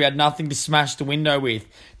come as we had nothing to smash the window with.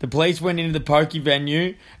 The police went into the pokey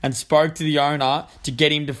venue and spoke to the owner to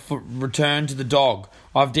get him to return to the dog.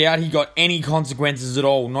 I doubt he got any consequences at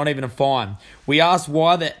all, not even a fine. We asked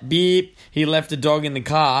why he left the dog in the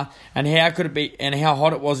car and how could it be and how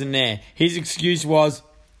hot it was in there. His excuse was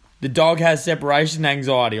the dog has separation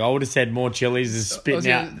anxiety. I would have said more chilies is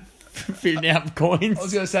spitting out coins. I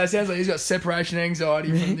was going to say, it sounds like he's got separation anxiety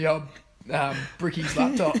from the old Bricky's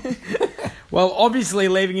laptop. Well, obviously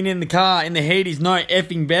leaving it in the car in the heat is no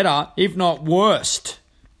effing better, if not worst.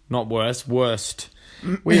 Not worse, worst.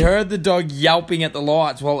 We heard the dog yelping at the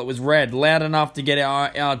lights while it was red, loud enough to get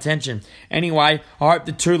our attention. Anyway, I hope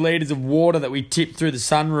the 2 litres of water that we tipped through the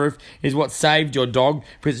sunroof is what saved your dog,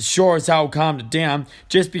 because it sure as hell calmed it down.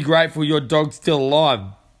 Just be grateful your dog's still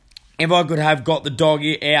alive. If I could have got the dog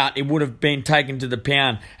out, it would have been taken to the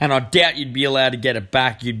pound, and I doubt you'd be allowed to get it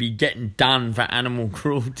back. You'd be getting done for animal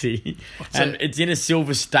cruelty. It's in a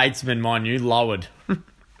Silver Statesman, mind you, lowered.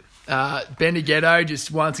 Bendigo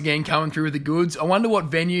just once again coming through with the goods. I wonder what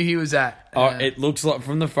venue he was at. It looks like,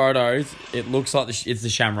 from the photos, it looks like it's the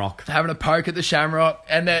Shamrock. Having a poke at the Shamrock,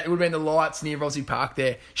 and it would have been the lights near Rossi Park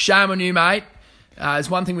there. Shame on you, mate. There's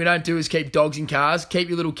one thing we don't do is keep dogs in cars. Keep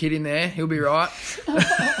your little kid in there. He'll be right.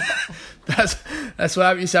 That's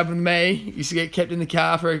what used to happen to me. Used to get kept in the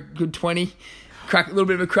car for a good 20. A little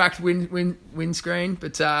bit of a cracked windscreen.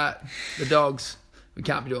 But the dogs, we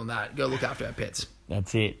can't be doing that. Got to look after our pets.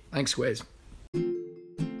 That's it. Thanks, Squares.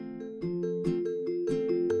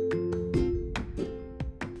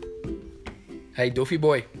 Hey, Duffy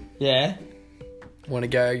boy. Yeah? Want to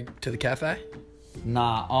go to the cafe?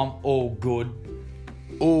 Nah, I'm all good.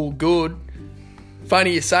 All good.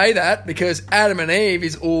 Funny you say that because Adam and Eve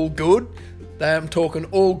is all good. I'm talking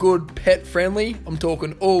all good pet friendly. I'm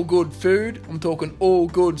talking all good food. I'm talking all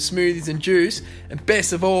good smoothies and juice. And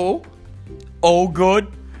best of all good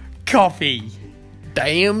coffee.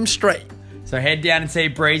 Damn straight. So head down and see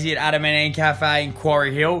Breezy at Adam and Eve Cafe in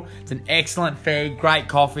Quarry Hill. It's an excellent feed, great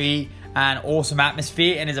coffee, and awesome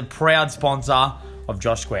atmosphere, and is a proud sponsor of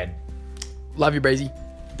Josh Squared. Love you, Breezy.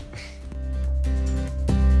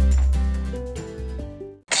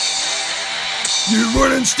 You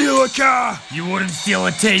wouldn't steal a car. You wouldn't steal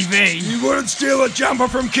a TV. You wouldn't steal a jumper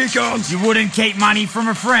from Kick-Ons. You wouldn't keep money from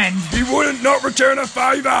a friend. You wouldn't not return a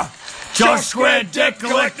favour. Josh Squared Debt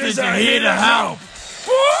Collectors are here to help.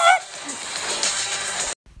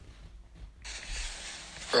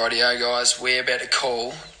 Rightio, guys. We're about to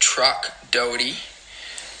call Truck Doherty.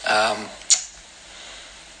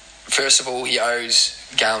 First of all, he owes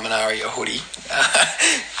Galen Minari a hoodie.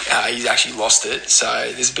 He's actually lost it, so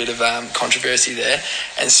there's a bit of controversy there.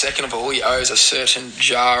 And second of all, he owes a certain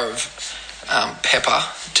jar of pepper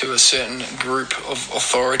to a certain group of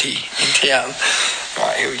authority in town.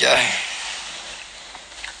 Right, here we go.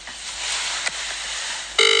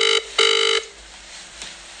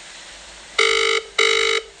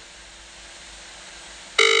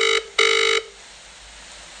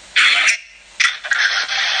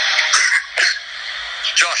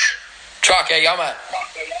 Truck, how you going, mate?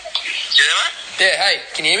 You there, mate? Yeah, hey,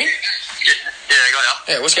 can you hear me? Yeah, I got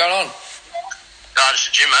you. Yeah, what's going on? Just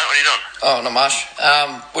the gym, mate. What are you doing? Oh, not much.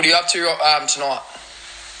 What are you up to tonight?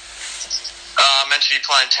 I'm meant to be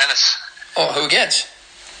playing tennis. Oh, who against?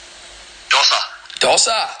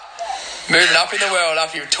 Dossa. Moving up in the world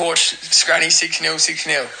after you've torched Scranny 6-0, 6-0.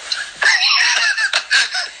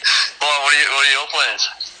 Well, what are your plans?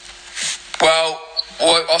 Well,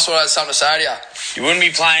 I sort of had something to say to you. You wouldn't be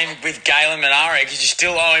playing with Galen Minari because you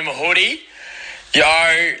still owe him a hoodie. You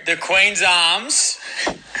owe the Queen's Arms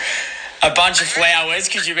a bunch of flowers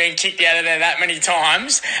because you've been kicked out of there that many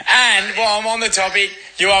times. And while I'm on the topic,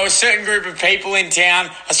 you owe a certain group of people in town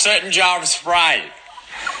a certain jar of spray.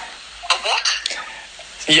 A what?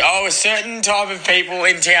 You owe a certain type of people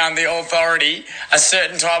in town, the authority, a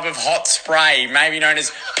certain type of hot spray, maybe known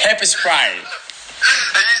as pepper spray. Are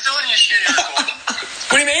you doing your shitty recording?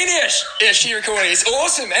 What do you mean, yeah, she recording? It's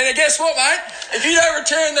awesome. And guess what, mate? If you don't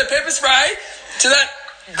return the pepper spray to that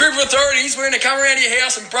group of authorities, we're going to come around to your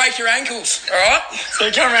house and break your ankles, all right? So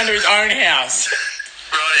he come around to his own house.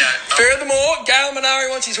 Rightio. Furthermore, Galen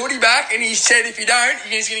Minari wants his hoodie back, and he said if you don't,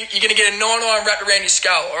 you're going to get a 9-iron wrapped around your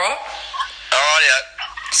skull, all right? Rightio.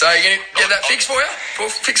 So you're going to get that fixed for you?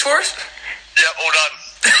 Fixed for us? Yep, all done.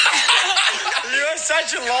 You're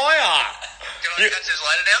such a liar. Can I catch this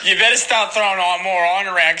later now? You better start throwing more iron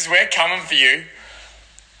around because we're coming for you.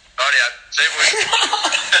 Rightio. See you,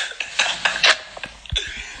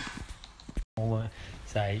 boys.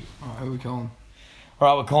 Say, All right, who are we calling? all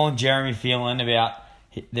right, we're calling Jeremy Phelan about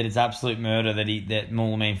that it's absolute murder that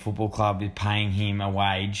Moolameen Football Club is paying him a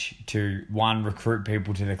wage to, one, recruit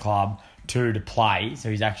people to the club, two, to play. So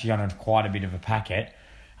he's actually on quite a bit of a packet.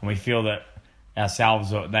 And we feel that ourselves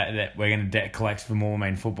that we're going to debt collect for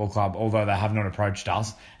Moolameen Football Club, although they have not approached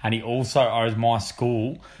us. And he also owes my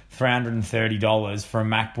school $330 for a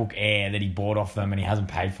MacBook Air that he bought off them and he hasn't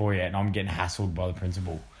paid for yet. And I'm getting hassled by the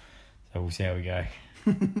principal. So we'll see how we go.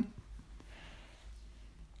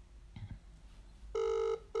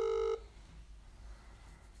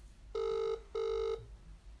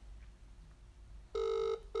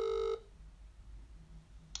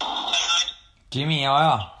 Jimmy, how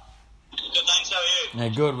are you? Good, thanks. How are you?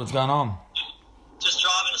 Yeah, good. What's going on? Just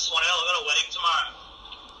driving to Swanell. I've got a wedding tomorrow.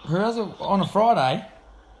 Who has it on a Friday?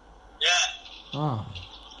 Yeah. Oh,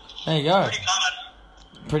 there you go. Pretty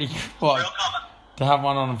common. Pretty what? Real common. To have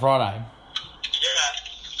one on a Friday.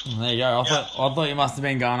 Yeah. There you go. I thought you must have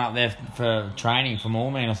been going up there for training for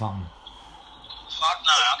Moolameen or something. Fuck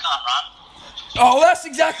no, I can't run. Oh, that's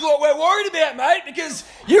exactly what we're worried about, mate, because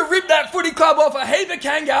you ripped that footy club off a heap of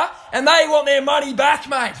kanga and they want their money back,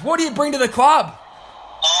 mate. What do you bring to the club?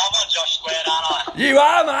 Oh, I'm on Josh Squared, aren't I? You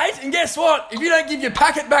are, mate, and guess what? If you don't give your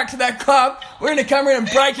packet back to that club, we're going to come around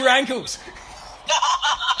and break your ankles.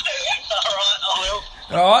 Alright, I will.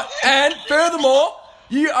 All right, and furthermore,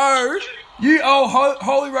 you owe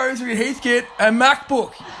Holy Rosary Heathkit a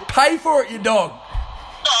MacBook. Pay for it, you dog.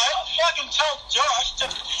 No, fucking tell Josh to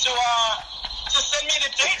send me the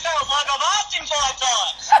details like I've asked him 5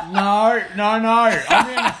 times. No.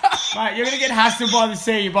 Mate, you're going to get hassled by the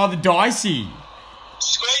sea, by the dicey.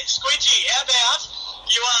 Squidgy, how about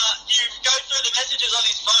you go through the messages on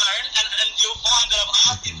his phone and you'll find that I've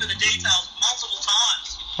asked him for the details multiple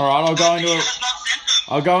times. All right, I'll go He into it. has not sent them.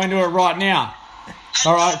 I'll go into it right now.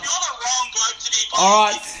 All right. You're the wrong bloke to be All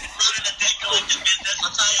right. running a debt collecting business, I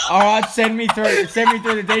tell you. All right, send me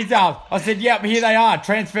through the details. I said, yep, here they are.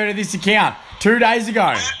 Transfer to this account 2 days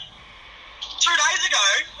ago. 2 days ago?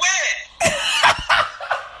 Where?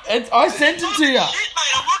 I sent it to you. Shit,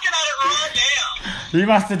 mate, I'm looking at it right now. You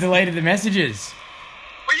must have deleted the messages.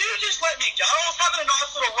 Will you just let me go? I was having a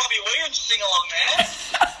nice little Robbie Williams sing-along there.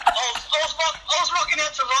 I was rocking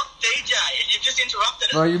out to Rock DJ. You've just interrupted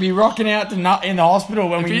it. Bro, you'll be rocking out in the hospital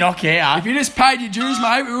when we knock out. If you just paid your dues,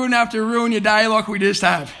 mate, we wouldn't have to ruin your day like we just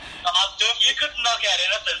have. You couldn't knock out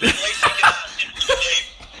anything, but at least you could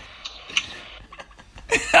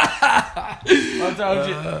I told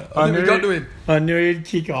you. I think we got to him. I knew he'd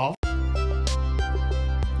kick off.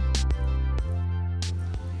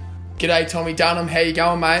 G'day, Tommy Dunham. How you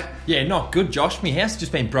going, mate? Yeah, not good, Josh. My house has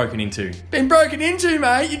just been broken into. Been broken into,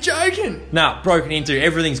 mate. You're joking. Nah, broken into.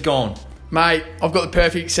 Everything's gone. Mate, I've got the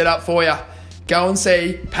perfect setup for you. Go and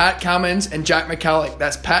see Pat Cummins and Jack McCulloch.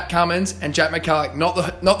 That's Pat Cummins and Jack McCulloch.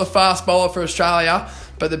 Not the fast bowler for Australia,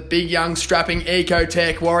 but the big, young, strapping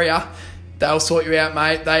eco-tech warrior. They'll sort you out,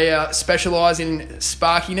 mate. They specialise in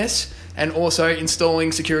sparkiness and also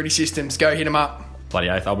installing security systems. Go hit them up. Bloody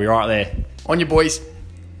oath, I'll be right there. On your boys.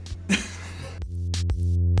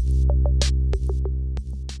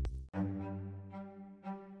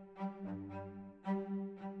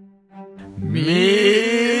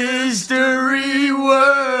 Mystery word.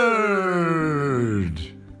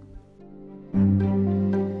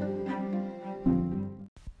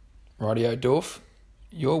 Rightio, Dorf.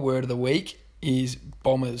 Your word of the week is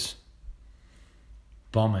bombers.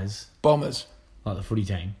 Bombers. Bombers. Like the footy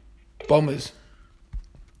team. Bombers.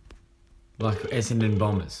 Like Essendon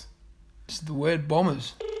Bombers. It's the word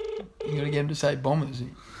bombers. You got to get him to say bombers.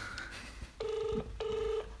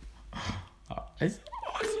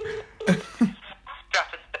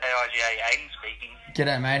 AIGA Aiden speaking.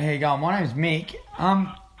 G'day, mate. How you going? My name's Mick.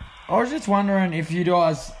 I was just wondering if you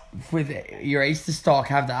guys, with your Easter stock,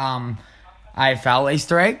 have the AFL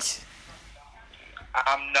Easter eggs.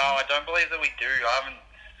 No, I don't believe that we do. I haven't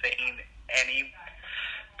seen any,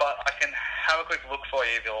 but I can have a quick look for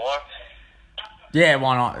you if you like. Yeah,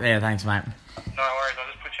 why not? Yeah, thanks, mate. No worries, I'll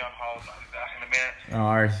just put you on hold. I'll be back in a minute. No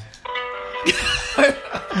worries.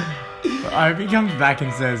 I hope he comes back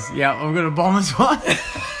and says, yeah, we've got a Bombers one.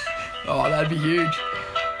 Oh, that'd be huge.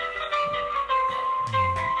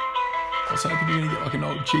 I was hoping you're going to get like an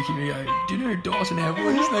old chick and you go, do you know who Dyson Apple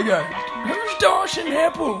is? And they go, who's Dyson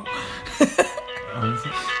Apple?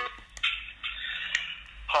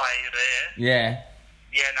 Hi, you there? Yeah.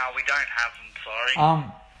 Yeah, no, we don't have them,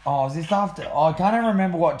 sorry. Is this after? I can't even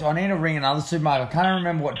remember what. I need to ring another supermarket. I can't even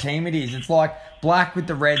remember what team it is. It's like black with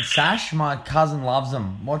the red sash. My cousin loves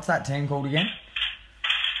them. What's that team called again?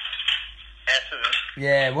 Essendon.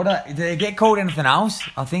 Yeah. Did they get called anything else?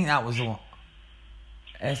 I think that was the one.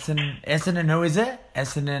 Essendon. Who is it?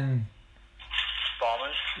 Essendon.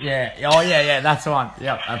 Bombers. Yeah. Oh yeah. That's the one.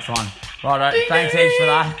 Yep, that's the one. Right. Thanks heaps for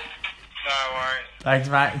that. No worries. Thanks,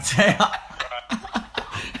 mate. See ya.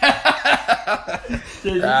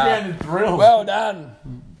 You sounded thrilled. Well done.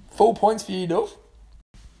 Full points for you, Duff.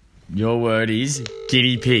 Your word is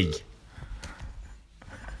guinea pig.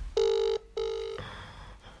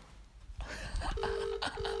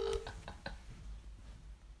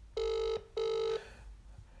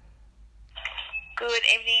 Good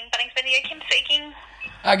evening, Bunnings Video, Kim speaking.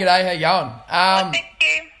 G'day, how you going? Thank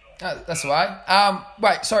you. That's the way.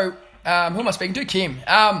 Wait, so, who am I speaking to? Kim.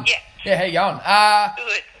 Yeah. Yeah, how you going?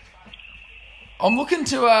 Good. I'm looking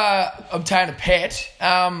to obtain a pet.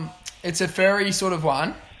 It's a furry sort of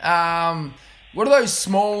one. What are those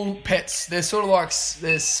small pets? They're sort of like,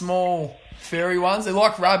 they're small furry ones. They're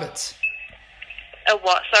like rabbits. A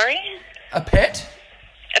what, sorry? A pet?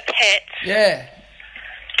 A pet? Yeah.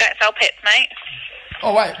 Don't sell pets, mate.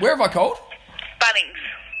 Oh, wait, where have I called? Bunnings.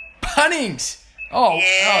 Bunnings. Oh,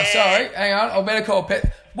 Yeah. oh, sorry. Hang on. I better call a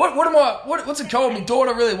pet. What's it called? My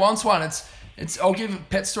daughter really wants one. I'll give a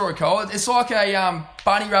pet store a call. It's like a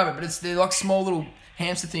bunny rabbit, but they're like small little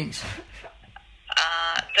hamster things.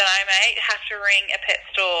 Dunno, mate. Have to ring a pet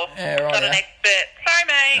store. Yeah, right. Not an expert. Sorry,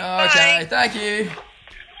 mate. Okay, Bye. thank you.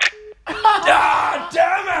 Ah,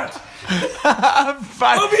 damn it!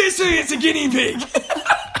 Obviously, it's a guinea pig.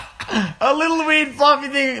 A little weird fluffy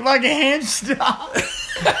thing like a hamster.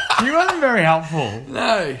 You wasn't very helpful.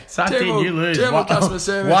 No. Sucked in, you lose. Terrible customer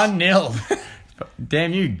service. 1-0.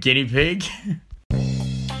 Damn you, guinea pig.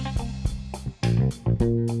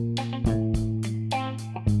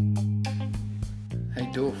 Hey,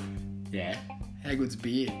 Doof. Yeah. How good's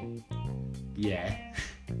beer? Yeah.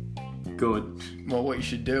 Good. Well, what you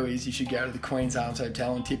should do is you should go to the Queen's Arms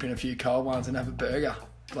Hotel and tip in a few cold ones and have a burger.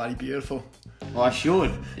 Bloody beautiful. Well, I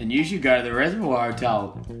should. And you should go to the Reservoir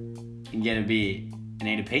Hotel and get a beer and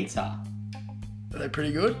eat a pizza. Are they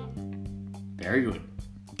pretty good? Very good.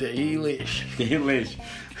 Delish. Delish.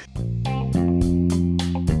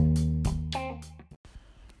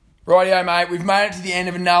 Rightio, mate. We've made it to the end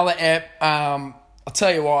of another ep. I'll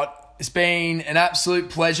tell you what, it's been an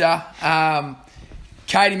absolute pleasure.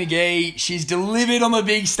 Katie McGee, she's delivered on the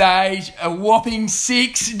big stage, a whopping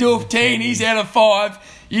 6 Doof-teenies out of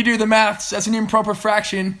 5. You do the maths, that's an improper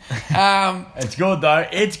fraction. It's good though.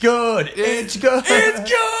 It's good. It's good.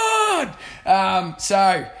 It's good.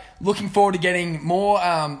 So, looking forward to getting more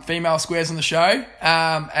female squares on the show.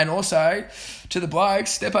 And also, to the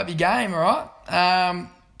blokes, step up your game, all right?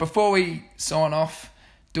 Before we sign off,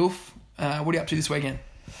 Doof, what are you up to this weekend?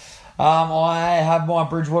 I have my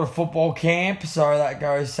Bridgewater football camp, so that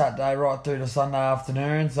goes Saturday right through to Sunday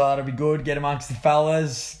afternoon, so that'll be good. Get amongst the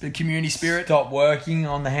fellas. The community spirit. Stop working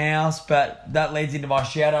on the house, but that leads into my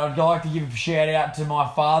shout out. I'd like to give a shout out to my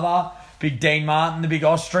father, Big Dean Martin, the big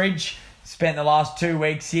ostrich. Spent the last 2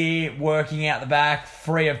 weeks here working out the back,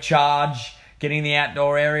 free of charge, getting the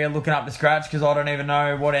outdoor area, looking up to scratch because I don't even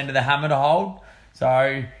know what end of the hammer to hold.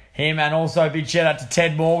 So him, and also big shout out to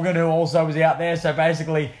Ted Morgan, who also was out there. So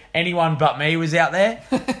basically anyone but me was out there.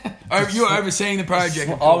 You were overseeing the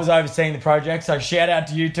project. I was overseeing the project, so shout out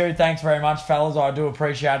to you two. Thanks very much, fellas. I do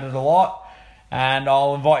appreciate it a lot, and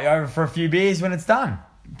I'll invite you over for a few beers when it's done.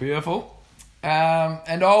 Beautiful.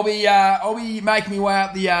 And I'll be making my way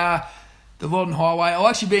up the Loddon Highway. I'll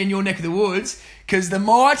actually be in your neck of the woods because the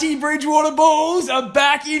mighty Bridgewater Bulls are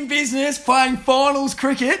back in business playing finals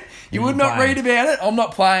cricket. You would not read about it. I'm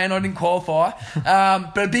not playing. I didn't qualify.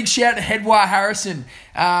 But a big shout to Headwar Harrison.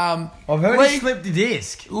 I've heard he slipped the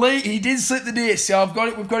disc. He did slip the disc. So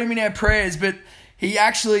we've got him in our prayers. But he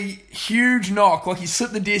actually, huge knock. Like he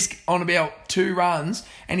slipped the disc on about 2 runs.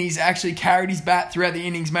 And he's actually carried his bat throughout the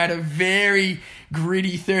innings. Made a very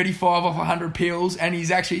gritty 35 off 100 pills. And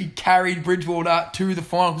he's actually carried Bridgewater to the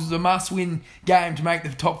final. Because it was a must-win game to make the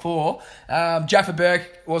top 4. Jaffa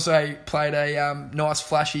Burke also played a nice,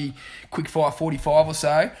 flashy, quick-fire 45 or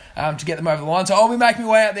so to get them over the line. So I'll be making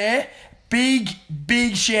my way out there. Big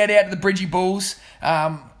shout-out to the Bridgie Bulls.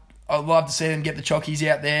 I'd love to see them get the chockies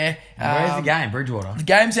out there. Where's the game, Bridgewater? The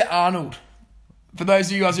game's at Arnold. For those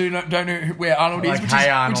of you guys who don't know where Arnold is, which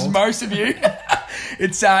is most of you,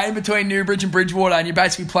 it's in between Newbridge and Bridgewater, and you're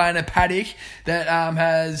basically playing a paddock that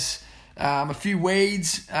has a few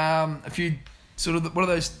weeds, a few sort of, what are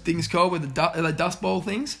those things called, with the dust bowl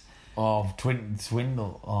things? Oh,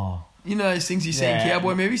 swindle. Oh. You know those things you see in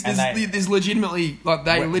cowboy movies? There's legitimately, like,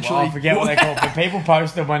 they literally... I forget what they're called, but people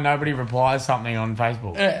post them when nobody replies something on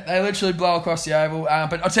Facebook. Yeah, they literally blow across the oval.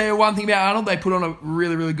 But I'll tell you one thing about Arnold, they put on a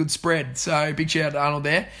really, really good spread. So big shout out to Arnold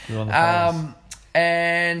there. Good on the fellas.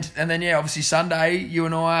 And then, obviously Sunday, you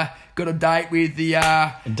and I got a date with the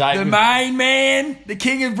with main man, the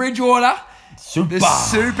king of Bridgewater. Super. The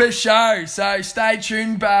super show. So stay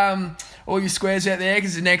tuned, all you squares out there,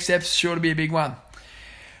 because the next step's sure to be a big one.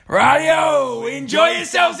 Radio, enjoy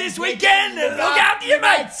yourselves this weekend and look after your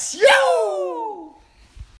mates. Yo!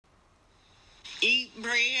 Eat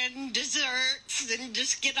bread and desserts and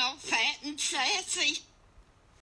just get all fat and sassy.